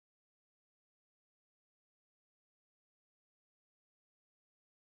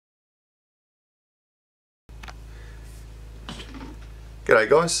G'day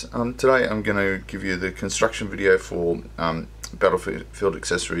guys, today I'm going to give you the construction video for Battlefield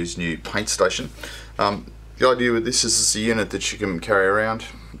Accessories' new paint station. The idea with this is it's a unit that you can carry around.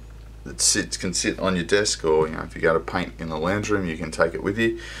 It can sit on your desk, or if you go to paint in the lounge room you can take it with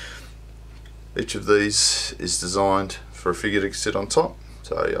you. Each of these is designed for a figure to sit on top,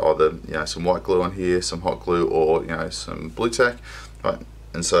 so either some white glue on here, some hot glue, or some blue tack, right?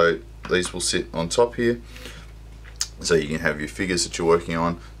 And so these will sit on top here. So you can have your figures that you're working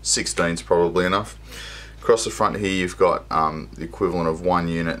on. 16 is probably enough. Across the front here you've got the equivalent of one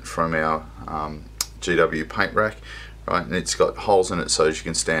unit from our GW paint rack, right? And it's got holes in it so that you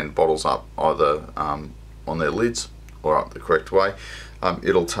can stand bottles up either on their lids or up the correct way.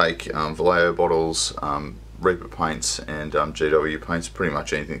 It'll take Vallejo bottles, Reaper paints, and GW paints. Pretty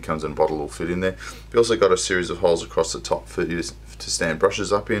much anything that comes in a bottle will fit in there. You've also got a series of holes across the top for you to stand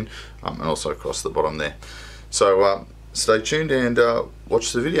brushes up in, and also across the bottom there. So stay tuned and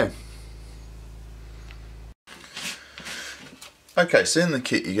watch the video. Okay, so in the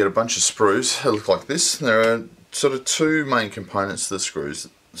kit you get a bunch of sprues that look like this. There are sort of two main components to the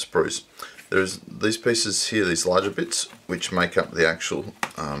sprues. There's these pieces here, these larger bits, which make up the actual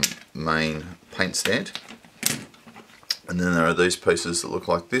main paint stand. And then there are these pieces that look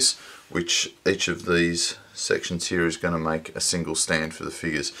like this, which each of these sections here is going to make a single stand for the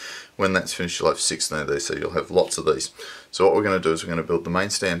figures. When that's finished you'll have 16 of these, so you'll have lots of these. So what we're going to do is we're going to build the main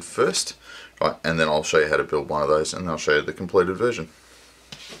stand first, right, and then I'll show you how to build one of those, and then I'll show you the completed version.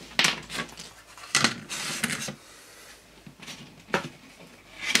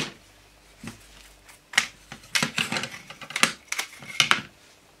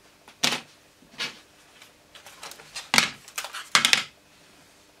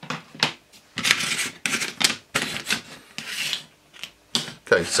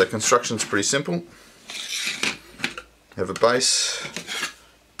 Okay, so construction's pretty simple. You have a base,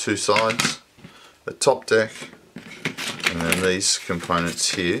 two sides, a top deck, and then these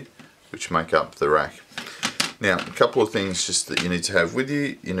components here which make up the rack. Now, a couple of things just that you need to have with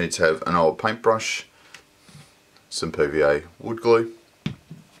you. You need to have an old paintbrush, some PVA wood glue.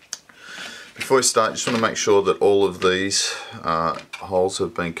 Before we start, you just want to make sure that all of these holes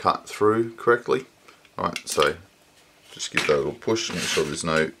have been cut through correctly. Alright, so just give that a little push and make sure there's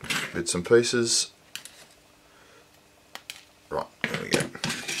no bits and pieces. Right, there we go.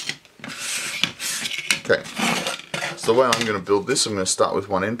 Okay, so the way I'm going to build this, I'm going to start with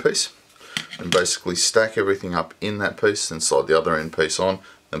one end piece and basically stack everything up in that piece and slide the other end piece on,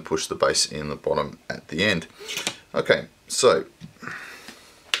 then push the base in the bottom at the end. Okay, so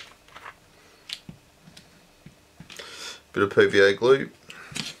bit of PVA glue.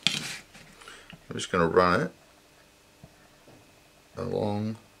 I'm just going to run it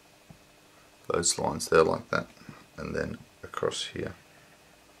along those lines there like that, and then across here.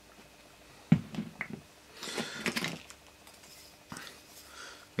 I'm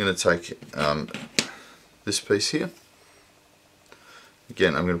going to take this piece here.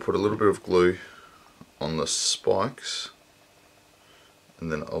 Again, I'm going to put a little bit of glue on the spikes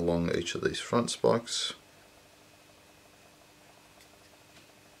and then along each of these front spikes.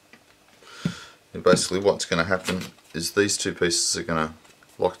 And basically what's going to happen is these two pieces are going to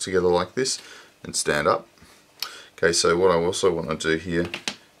lock together like this and stand up. Okay, so what I also want to do here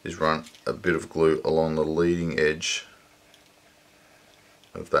is run a bit of glue along the leading edge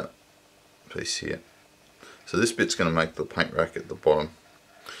of that piece here. So this bit's going to make the paint rack at the bottom,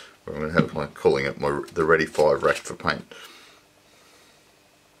 where I'm going to have, like, calling it the Ready 5 rack for paint.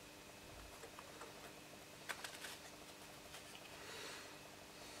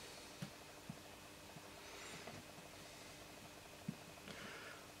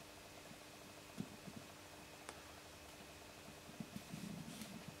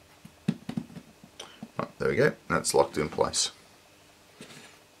 There we go, that's locked in place.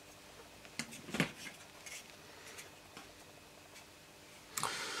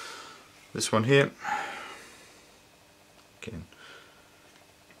 This one here, again,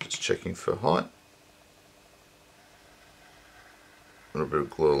 just checking for height. A little bit of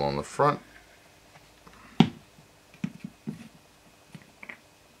glue along the front.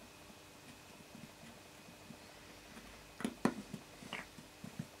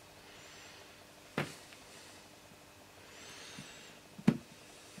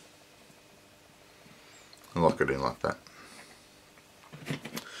 And lock it in like that.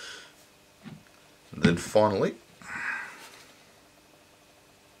 And then finally,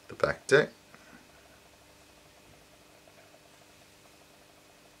 the back deck.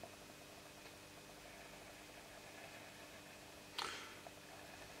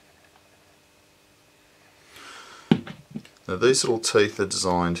 Now these little teeth are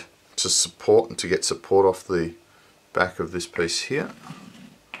designed to support and to get support off the back of this piece here.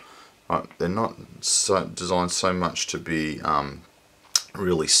 Right, they're not designed so much to be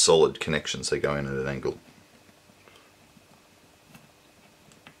really solid connections. They go in at an angle.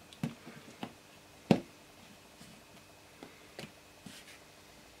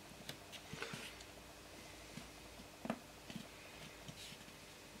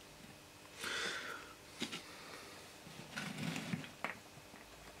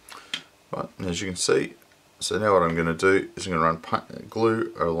 Right, and as you can see, so now what I'm going to do is I'm going to run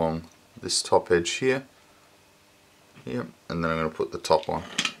glue along this top edge here. Yep, and then I'm going to put the top on.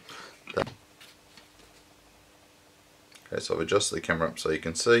 Okay, so I've adjusted the camera up so you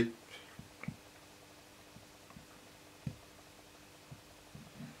can see.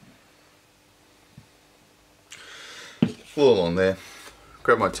 Glue along there,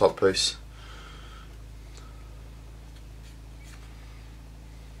 grab my top piece.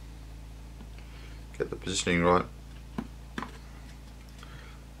 Get the positioning right.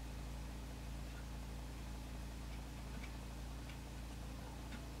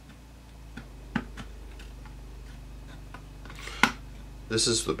 This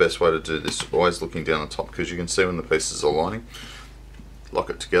is the best way to do this, always looking down the top, because you can see when the pieces are aligning. Lock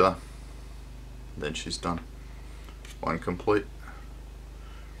it together, then she's done. One complete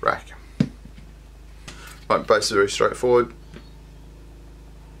rack. Right, base is very straightforward.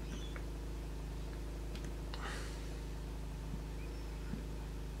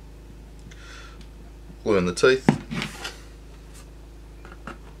 Glue in the teeth.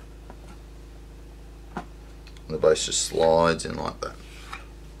 And the base just slides in like that.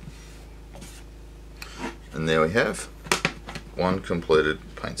 And there we have one completed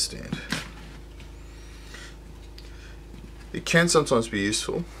paint stand. It can sometimes be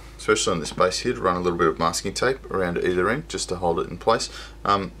useful, especially on this base here, to run a little bit of masking tape around either end just to hold it in place.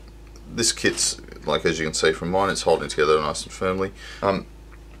 This kit's, like as you can see from mine, it's holding together nice and firmly.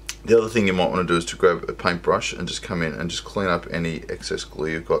 The other thing you might want to do is to grab a paintbrush and just come in and just clean up any excess glue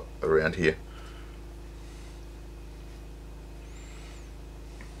you've got around here.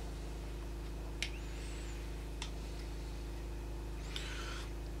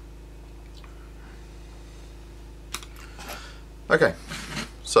 Okay,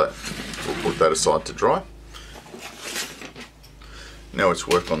 so we'll put that aside to dry. Now let's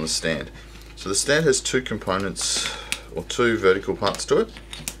work on the stand. So the stand has two components, or two vertical parts to it,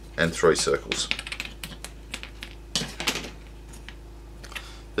 and three circles.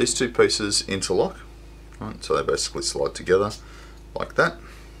 These two pieces interlock, right, so they basically slide together like that.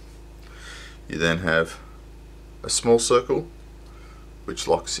 You then have a small circle which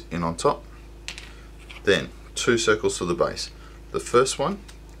locks in on top, then two circles for the base. The first one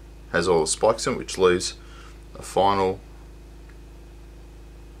has all the spikes in it, which leaves a final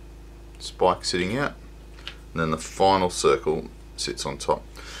spike sitting out, and then the final circle sits on top.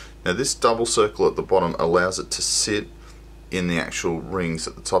 Now this double circle at the bottom allows it to sit in the actual rings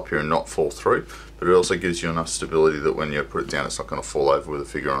at the top here and not fall through, but it also gives you enough stability that when you put it down it's not going to fall over with a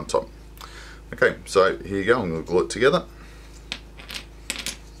figure on top. Okay, so here you go, I'm going to glue it together.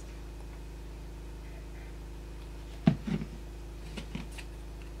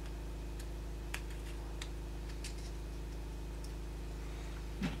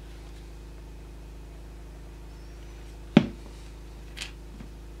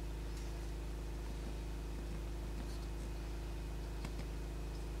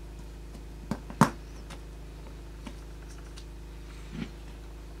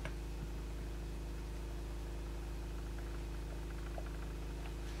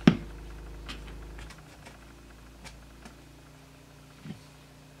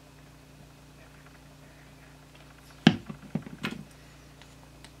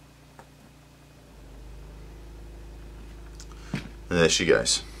 And there she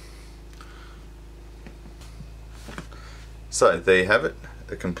goes. So there you have it,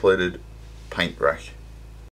 a completed paint rack.